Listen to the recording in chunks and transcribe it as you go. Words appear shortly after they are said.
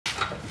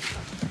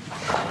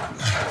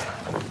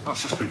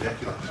That's just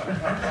ridiculous.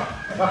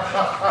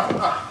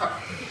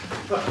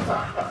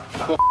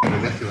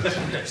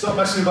 ridiculous. Stop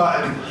messing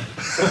about anymore.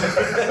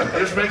 It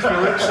just makes me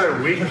look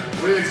so weak.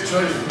 We need to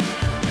train.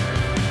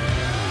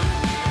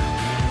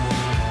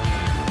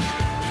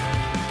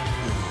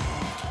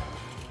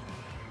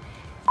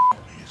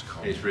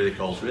 It's really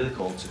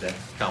cold today.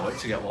 Can't wait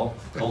to get one.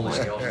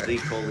 Coldest day, the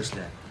coldest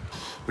day.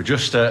 We're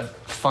just at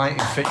Fighting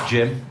Fit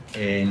Gym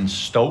in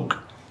Stoke.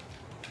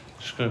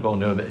 Just going to go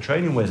and do a bit of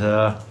training with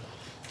a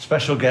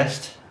special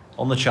guest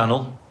on the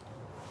channel,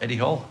 Eddie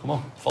Hall. Come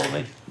on, follow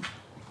me.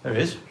 There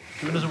he is,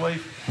 giving us a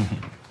wave.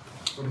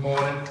 Good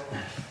morning.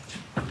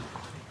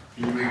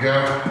 Here we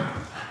go.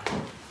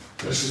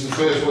 This is the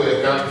first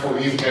workout before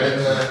you get in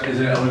there. Is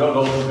it? We've got to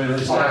go a little bit of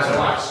this.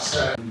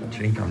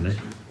 Drink on it.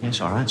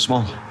 It's alright,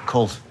 small,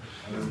 cold,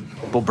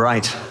 but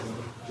bright.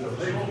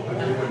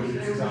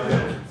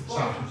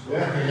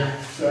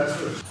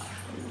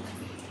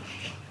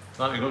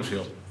 Right, go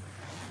Shield.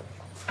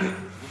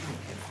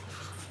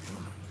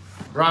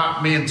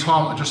 Right, me and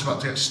Tom are just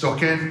about to get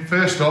stuck in.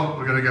 First up,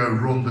 we're going to go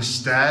run the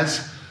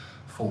stairs.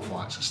 4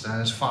 flights of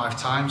stairs, 5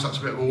 times. That's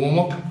a bit of a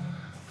warm-up. And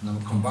then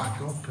we'll come back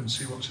up and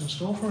see what's in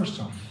store for us,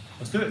 Tom.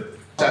 Let's do it.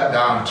 Step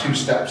down, 2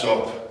 steps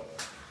up,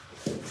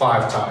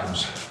 5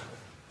 times.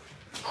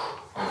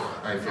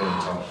 How you feeling,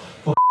 Tom?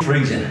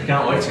 Freezing.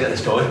 Can't wait to get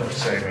this going.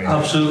 Same here.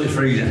 Absolutely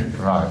freezing.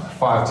 Right,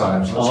 5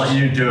 times. I'll let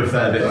you do a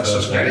fair bit. Let's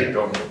just get it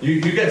done. You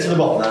get to the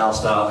bottom, then I'll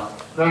start.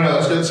 No,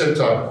 let's do it at the same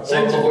time.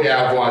 Same time? Well,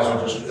 yeah, otherwise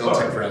it'll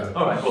take forever.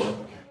 All right, cool.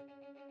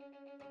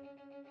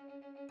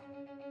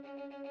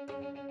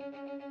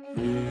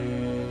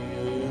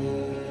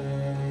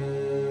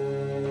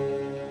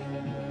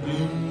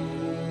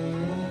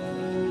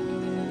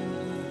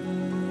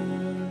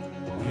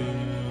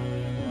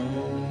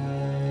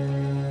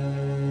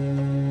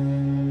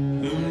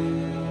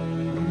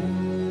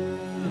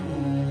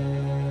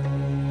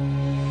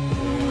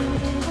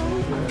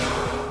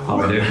 How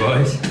we doing,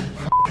 boys?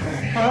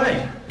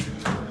 Alright.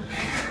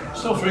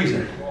 Still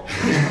freezing.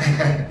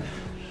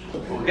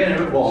 We're getting a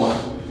bit warmer.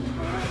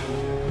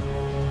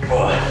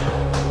 Oh.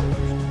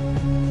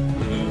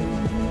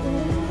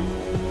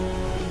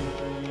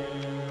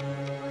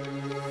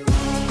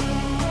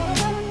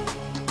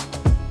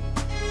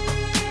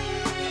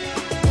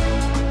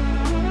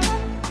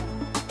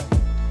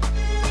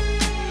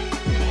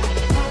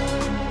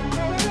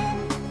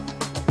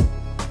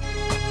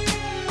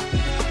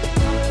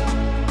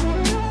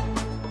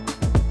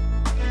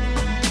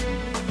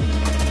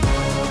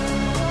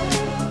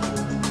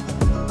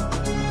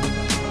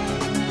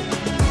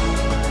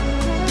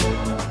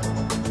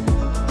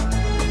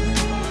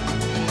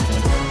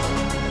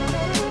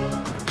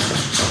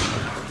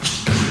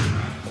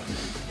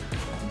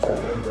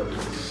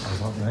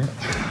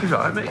 He's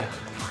alright, mate.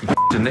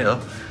 Didn't it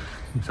up?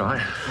 It's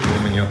alright.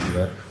 Warming you up a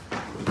bit.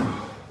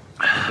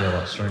 Feel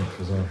that strength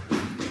as well.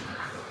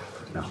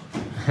 No.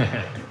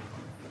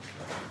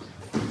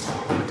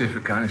 A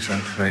different kind of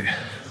strength, mate.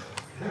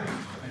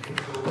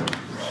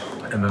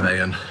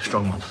 MMA and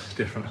strongman.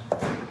 Different.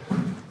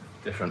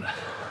 Different.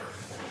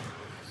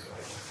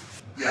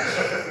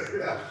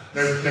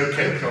 No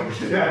kick,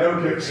 obviously. Yeah,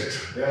 no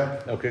kicks. Yeah.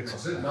 No kicks.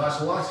 That's it, nice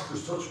and light,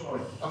 just touch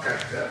point. Okay,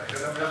 yeah, get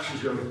them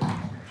reactions going.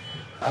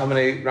 How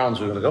many rounds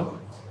are we going to go?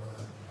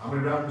 How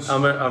many rounds? How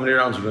many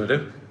rounds are we going to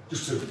do?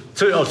 Just 2.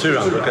 2? Oh, 2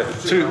 rounds, Two okay.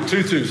 rounds, Two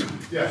two twos?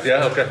 Yeah.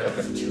 Yeah, okay.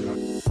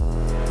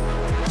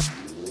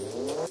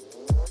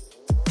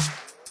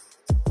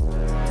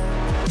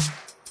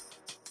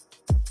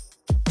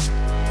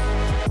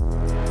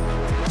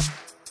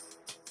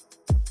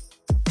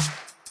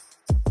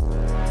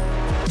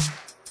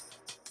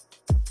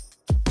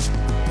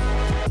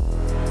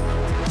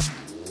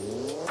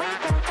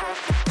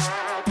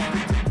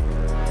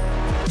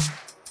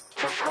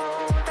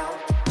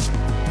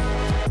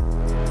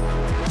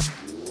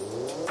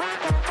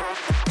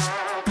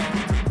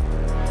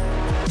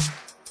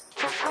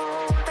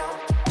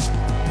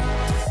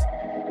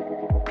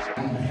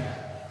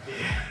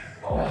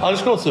 I'll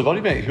just go to the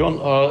body, mate, if you want,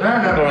 or go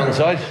around the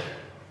side.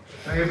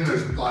 Even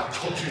those like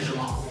touches and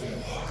like, oh.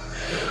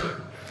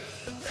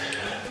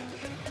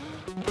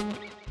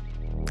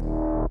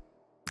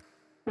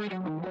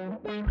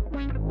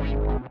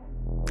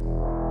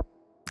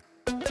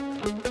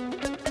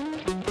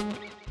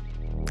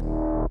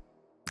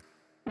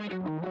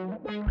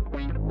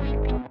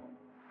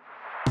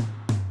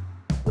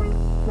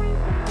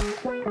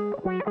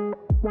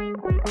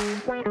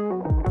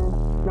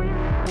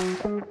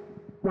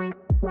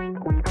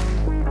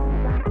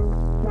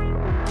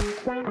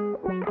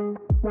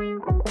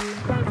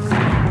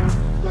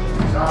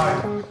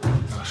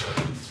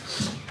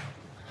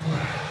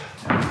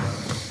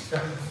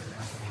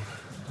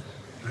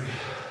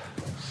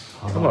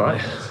 I'm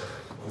alright.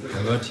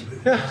 You're good?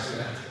 Yeah.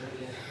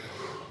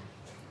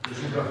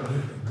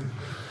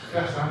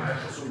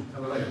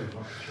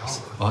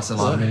 What's it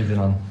like moving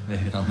on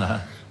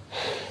there?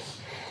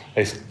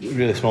 It's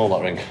really small,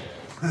 that ring.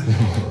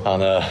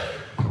 And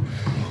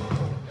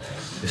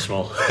it's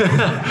small.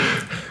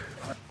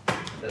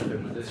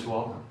 With this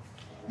one,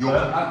 You're,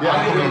 I'm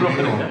yeah, gonna I'm rook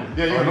going him,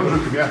 yeah, you're going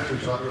to him, yeah.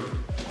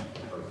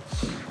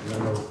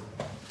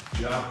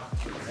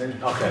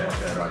 Okay,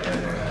 right,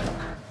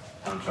 yeah.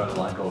 I'm trying to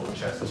like go from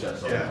chest to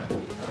chest. Yeah.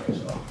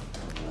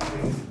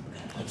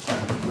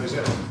 Where's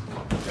it?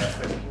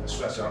 Yeah,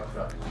 stretch out.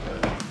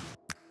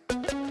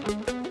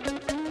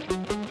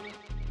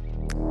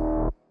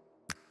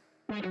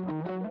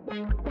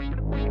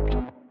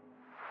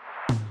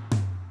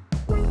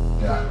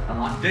 And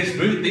like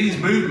these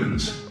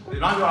movements, it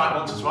might be right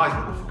once or twice,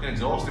 but they're fucking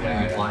exhausting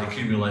when you like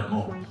accumulate them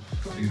up.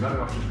 So you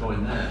better off just go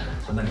in there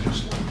and then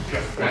just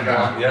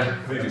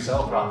move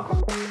yourself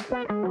around.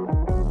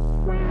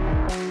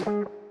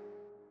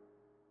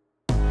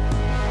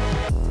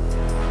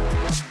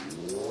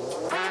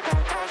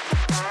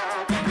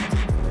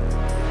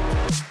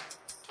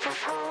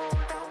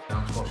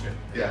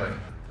 Yeah.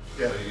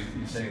 Yeah, so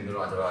you're saying the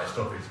right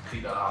stuff is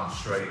keep that arm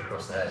straight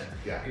across the head.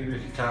 Yeah. Even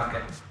if you can't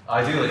get,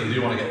 ideally you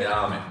do want to get the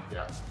arm in.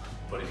 Yeah.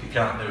 But if you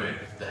can't do it,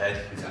 the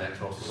head is the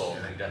next most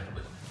important thing,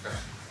 definitely.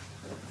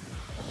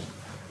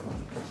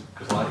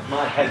 Because like, if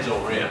my head's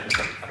over here,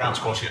 I can't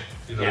squash it.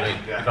 You know what I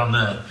mean? Yeah. If I'm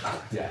there.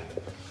 Yeah.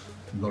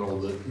 You got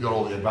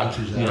all the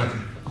advantages there.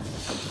 Yeah.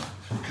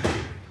 Okay.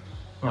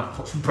 Right,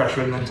 put some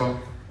pressure in then,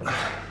 Tom.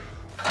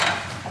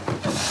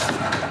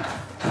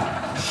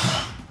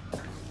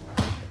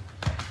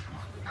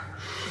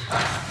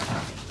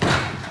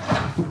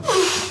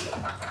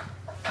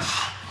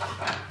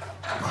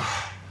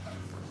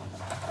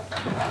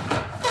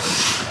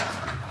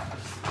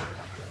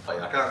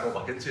 I can't go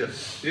back into you.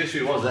 The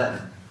issue was then,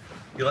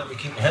 you let me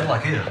keep your head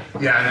like here.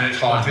 Yeah, and then it's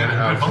hard to get it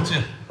out. Grip onto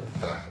you.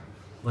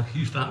 Like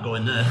you start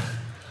going there.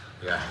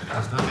 Yeah.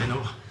 I start getting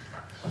up.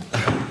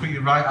 Put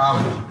your right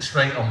arm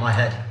straight on my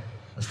head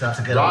and start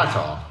to get Right up.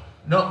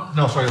 arm?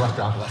 No, sorry, left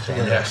arm. Left arm.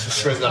 Yes, just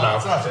straighten that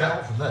out. Start to get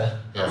up from there.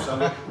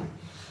 Yeah.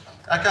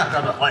 I can't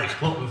grab that leg.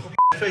 Look, we're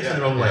facing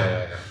the wrong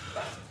way.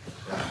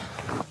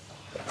 Yeah.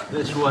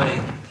 This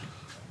way.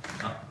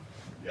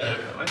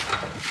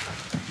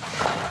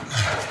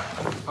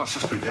 That's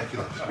just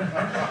ridiculous.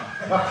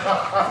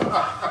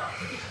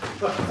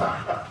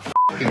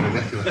 Fucking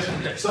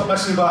ridiculous. Stop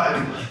messing about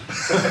anymore.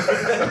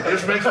 It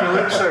just makes me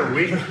look so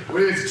weak.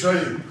 We need to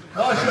train.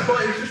 No, it's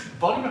just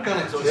body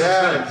mechanics.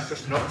 Yeah, it's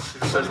just nuts.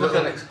 It's Body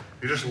mechanics.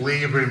 You're just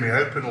levering me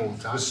open all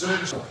the time.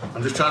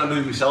 I'm just trying to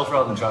move myself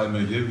rather than trying to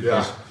move you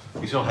because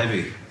you're so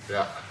heavy.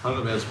 Yeah. I'm going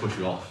to be able to push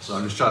you off. So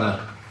I'm just trying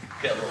to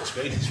get a little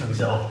spaces for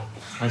myself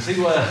and see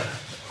where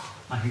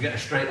I can get a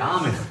straight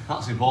arm in.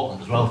 That's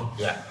important as well.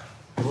 Yeah.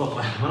 Look,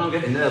 when I'm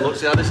getting there, look,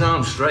 see how this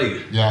arm's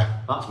straight?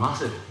 Yeah. That's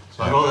massive.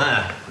 So I go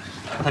there.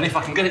 And if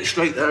I can get it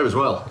straight there as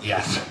well,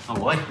 Yes. I'm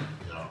away.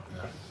 Yeah.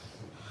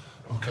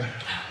 Okay.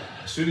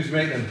 As soon as you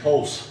make them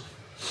pulse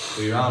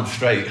with your arm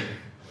straight,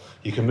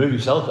 you can move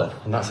yourself then.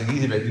 And that's the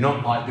easy bit. You're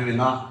not like doing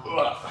that.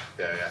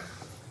 Yeah.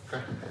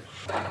 Okay.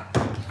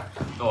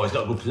 Oh, he's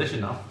got a good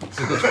position now.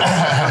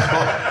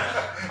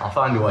 I'll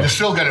find a way. You're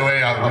still getting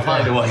away out of it. I'll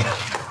find a way.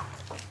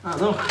 I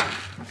don't know.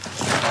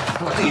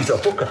 I think he's a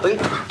hook, I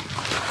think.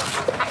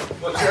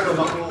 Well, check on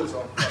that all the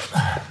time.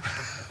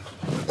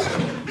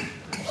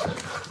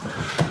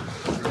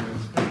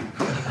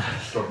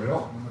 Stop me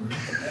off.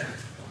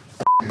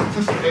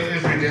 It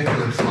is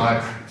ridiculous.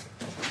 Like,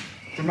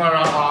 from where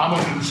I'm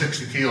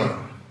 160 kilo.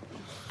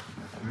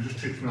 It just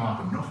takes me like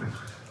a nothing.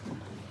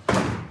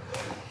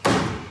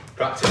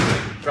 Practice,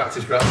 mate.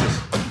 Practice.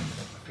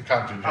 You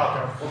can't do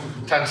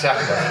it. 10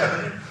 seconds.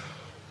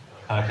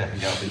 Okay,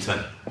 yeah, I've been 10.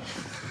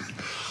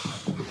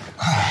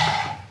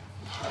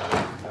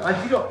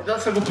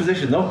 That's a good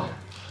position though.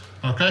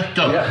 Okay,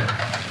 go. Yeah.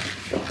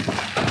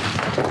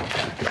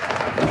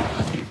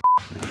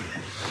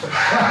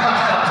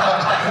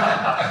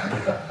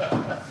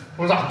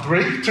 Was that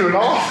 3, 2.5?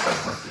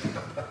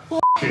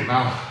 F***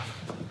 now.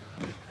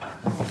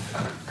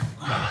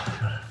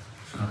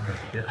 Okay,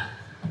 yeah.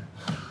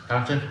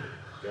 Counting?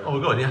 Oh,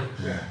 we're good, yeah?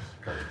 Yeah.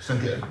 Okay,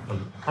 sink it in.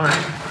 All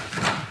right.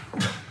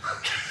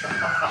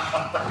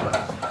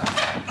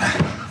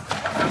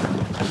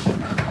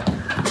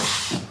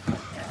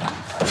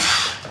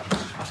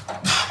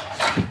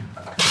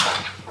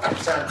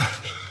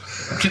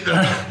 Keep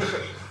there.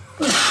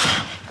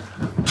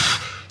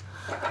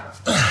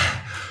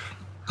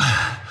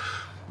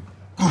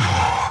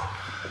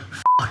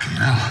 Fucking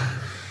hell.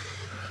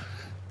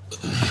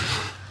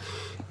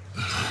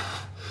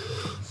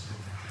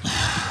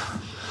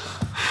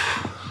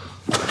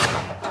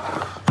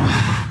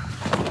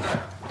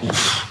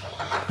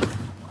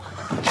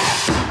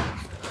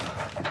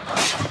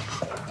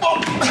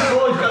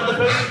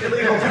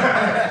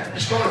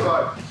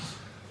 Spotify.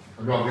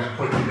 I'd rather get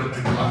quickly looked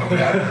into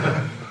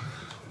that.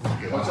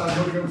 What time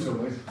do you want to go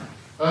to, mate?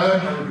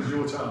 Because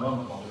your time, I'm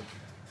not bothered.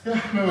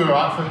 Yeah, no, we're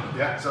alright for,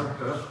 Yeah, so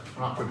good.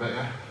 alright for a bit,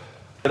 yeah.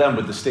 Then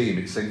with the steam,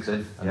 it sinks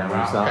in, and then when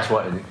you start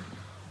sweating it.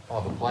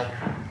 I'll have a play.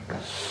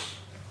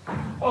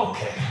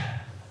 Okay.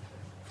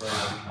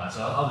 Right,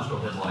 so I'll just go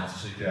deadline to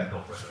see if you can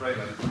go for it. Straight,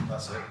 mate.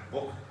 That's it.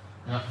 Book.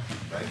 Yeah.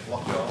 Right,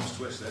 lock your arms,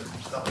 twist in.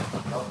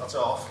 That's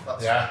off.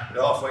 That's Yeah.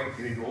 You're halfway,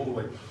 you need to go all the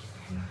way.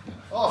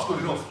 Oh, that's good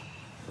enough.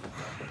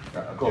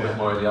 Right, I'll go a bit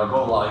more in there. I'll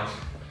go like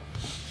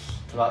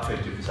about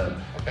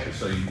 50%. Okay.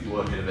 So you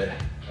work it a bit,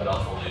 and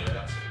I'll follow you.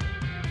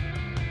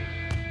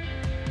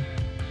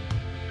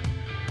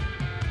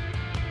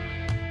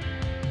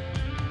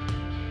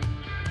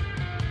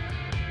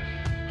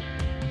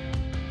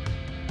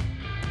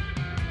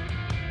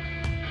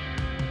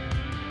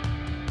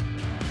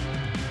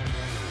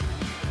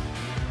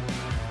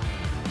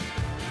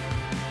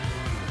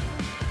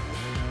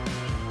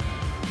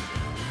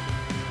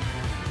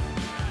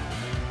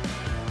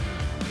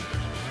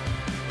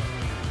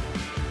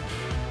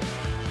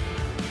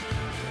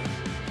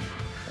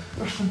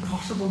 That's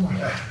impossible,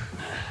 man.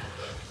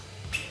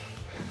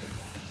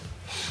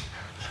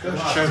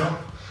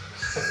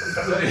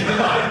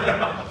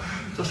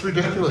 Just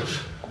ridiculous.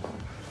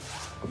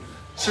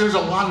 As soon as I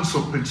land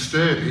something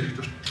sturdy,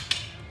 just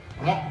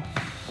come on.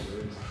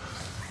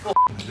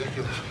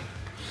 Ridiculous.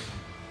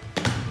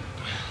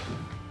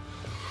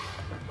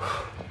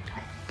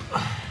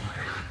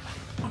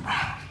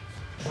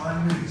 Try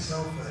and move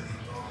yourself then.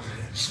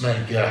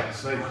 Snake, yeah.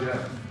 Snake,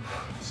 yeah.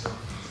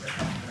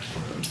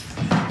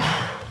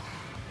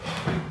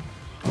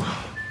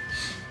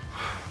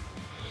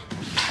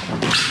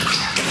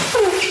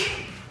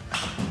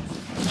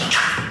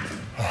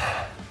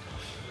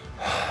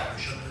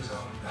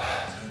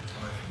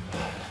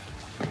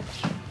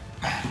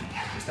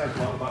 Stand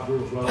quite back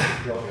rule as well.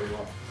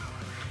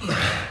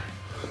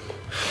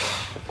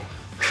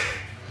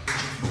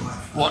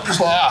 What,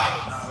 just like that?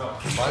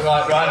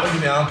 Right, look at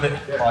my armpit.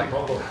 Like,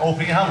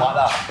 open your hand like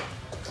that.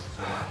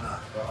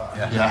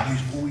 Yeah.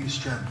 Use all your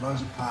strength,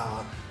 loads of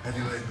power,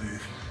 heavyweight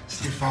move,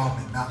 stiff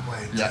arming that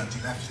way, and change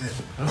your left hip.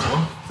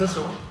 That's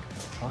all.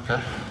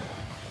 Okay.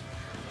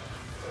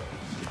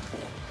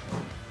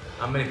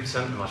 How many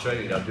percent of my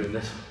training are doing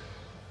this?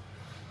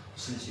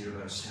 Since you were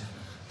about 7.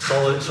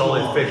 Solid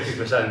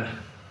 50% of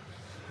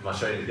my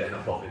training getting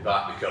up off my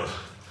back, because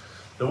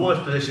the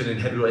worst position in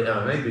heavyweight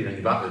MMA being on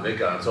your back with a big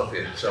guy on top of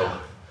you. So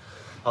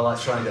I like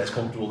to try and get as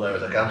comfortable there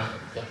as I can.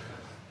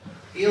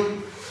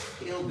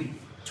 He'll be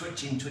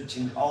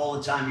twitching all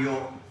the time.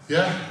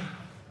 Yeah.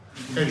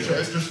 It's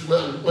just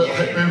little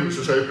hip movements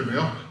just open me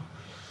up.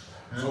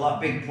 So that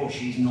big push,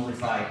 he's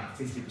nullified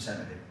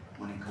 50% of it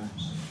when it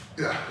comes.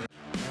 Yeah.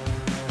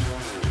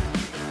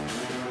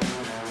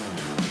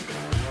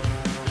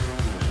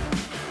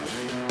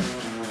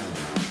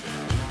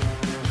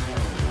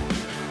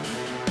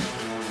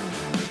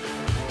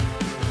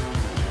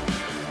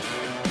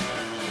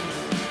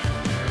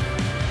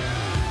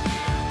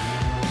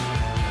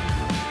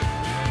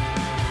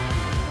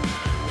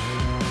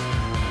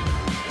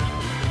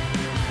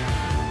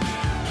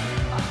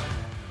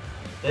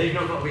 They've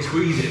not got to be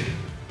squeezing,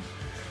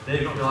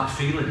 they've got to be like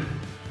feeling.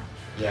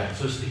 Yeah.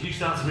 So if you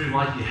start to move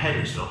like your head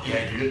and stuff,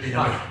 Yeah, you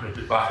know, rip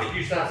it back. if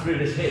you start to move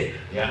this hip,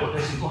 Yeah. but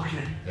this is blocking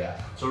it. Yeah.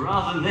 So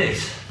rather than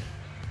this,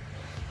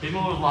 be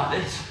more like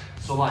this,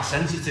 so like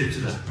sensitive to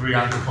the 3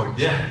 angle points.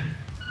 Yeah.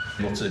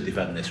 Able to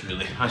defend this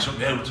really. I shouldn't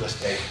be able to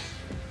escape.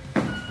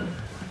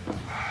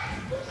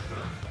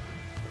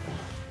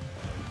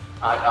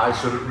 I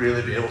shouldn't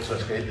really be able to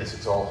escape this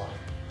at all.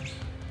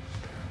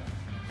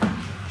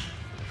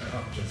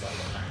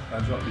 I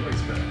dropped your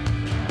waist better.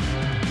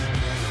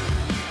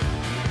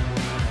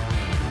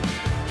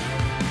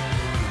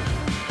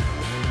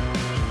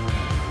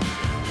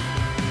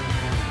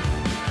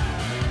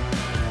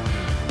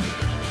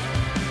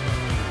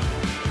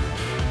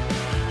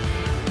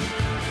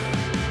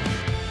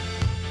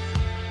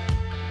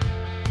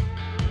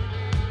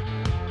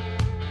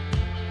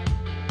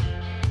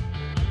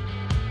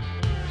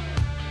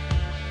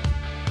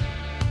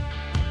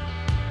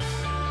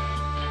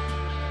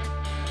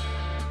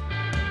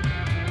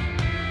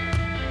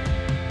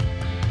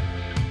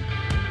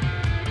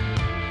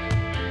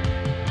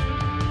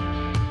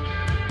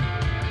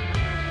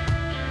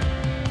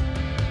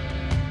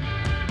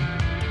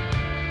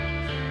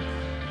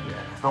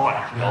 No one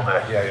actually all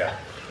there.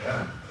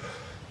 Yeah.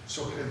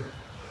 Suck it in.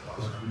 That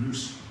was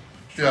loose.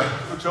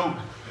 Yeah. So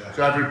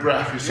So every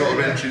breath you're sort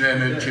of inching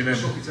in.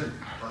 Suck it in.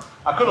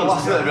 I could have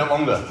lasted a bit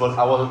longer, but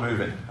I wasn't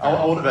moving.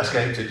 I would have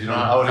escaped it, you know.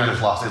 I would have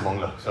just lasted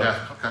longer. So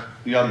Yeah, okay.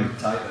 you had me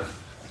tighter.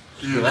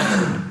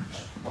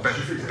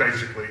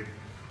 Basically,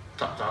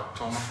 tap that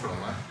Tom off from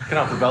there. You can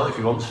have the belt if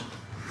you want.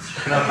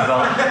 You can have the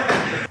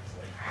belt.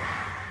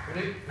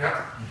 Ready?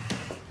 Yeah.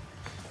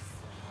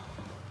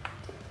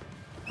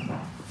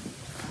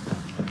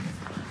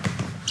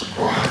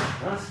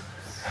 Nice.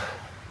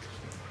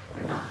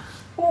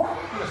 Oh,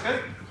 that's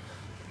good.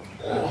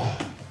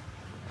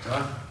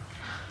 Done.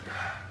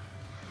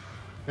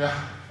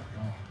 Yeah.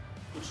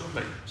 Good stuff,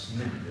 mate. Just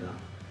nearly do that.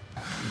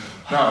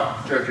 No,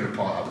 joking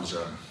apart, that was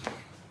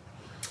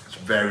it's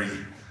very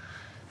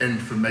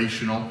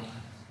informational.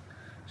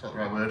 Is that the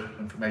right word?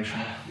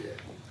 Informational? Yeah.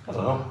 I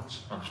don't know.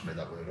 I just made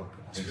that word up.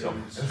 I think so.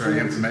 It's very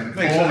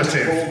informative.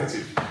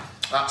 Informative.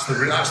 That's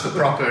the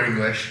proper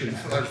English.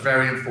 That's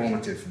very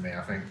informative for me,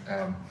 I think.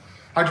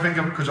 How do you think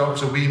of, because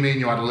obviously me and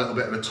you had a little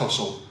bit of a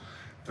tussle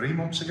 3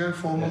 months ago,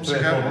 4 months 3 or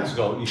ago? 4 months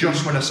ago.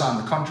 Just when I signed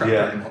the contract,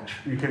 pretty much.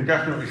 You can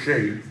definitely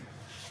see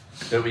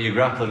But with your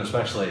grappling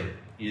especially,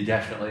 you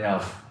definitely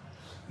have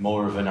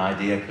more of an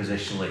idea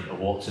positionally of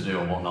what to do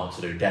and what not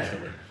to do,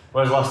 definitely.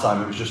 Whereas last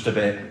time it was just a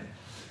bit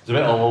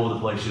all over the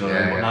place, you know what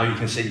I mean? But now you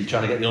can see you're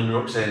trying to get the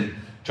underhooks in,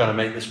 trying to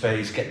make the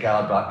space, get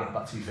guard back, get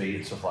back to your feet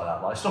and stuff like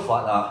that. Like stuff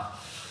like that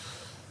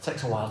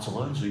takes a while to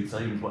learn, so you can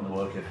tell you've put in the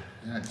work in.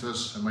 Yeah, it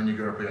does. And when you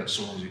go up against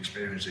someone who's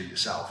experienced it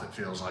yourself, it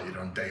feels like you're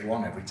on day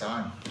one every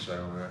time.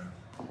 So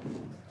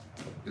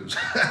it was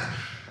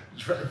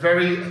it's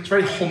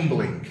very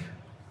humbling,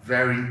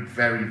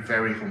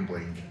 very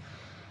humbling.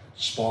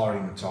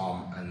 Sparring with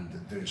Tom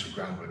and doing some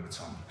groundwork with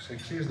Tom.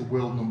 Because he is the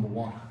world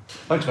 #1.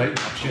 Thanks, mate.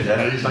 Cheers,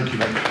 Ed. Thank you,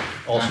 mate.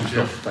 Awesome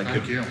stuff.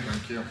 Thank you.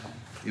 Thank you.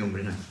 You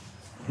hungry now?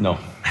 No.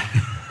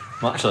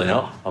 I'm actually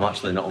not. I'm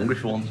actually not hungry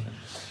for once.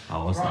 I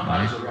was that,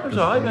 mate. It's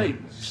alright, mate.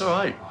 It's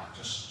alright.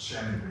 Just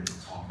sharing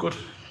with Tom. Good.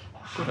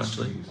 Good,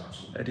 actually.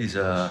 Eddie's,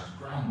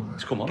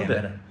 he's come on a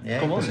bit. Yeah,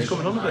 Come on, he's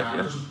coming on a bit,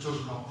 yeah.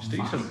 It's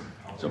decent.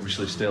 It's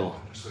obviously still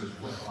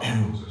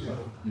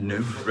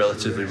new,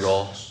 relatively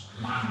raw.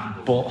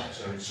 But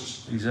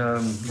he's, you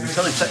can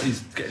tell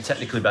he's getting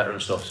technically better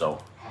and stuff,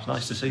 so it's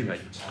nice to see,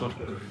 mate. It's good.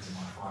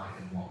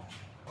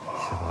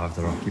 Survived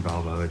the Rocky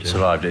Balboa gym.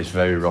 Survived, it's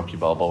very Rocky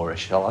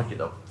Balboa-ish. I like it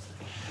though.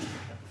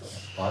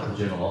 I like the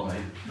gym a lot,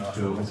 mate.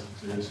 Cool.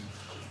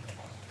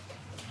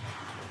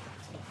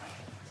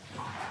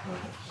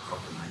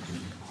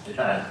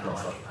 Yeah,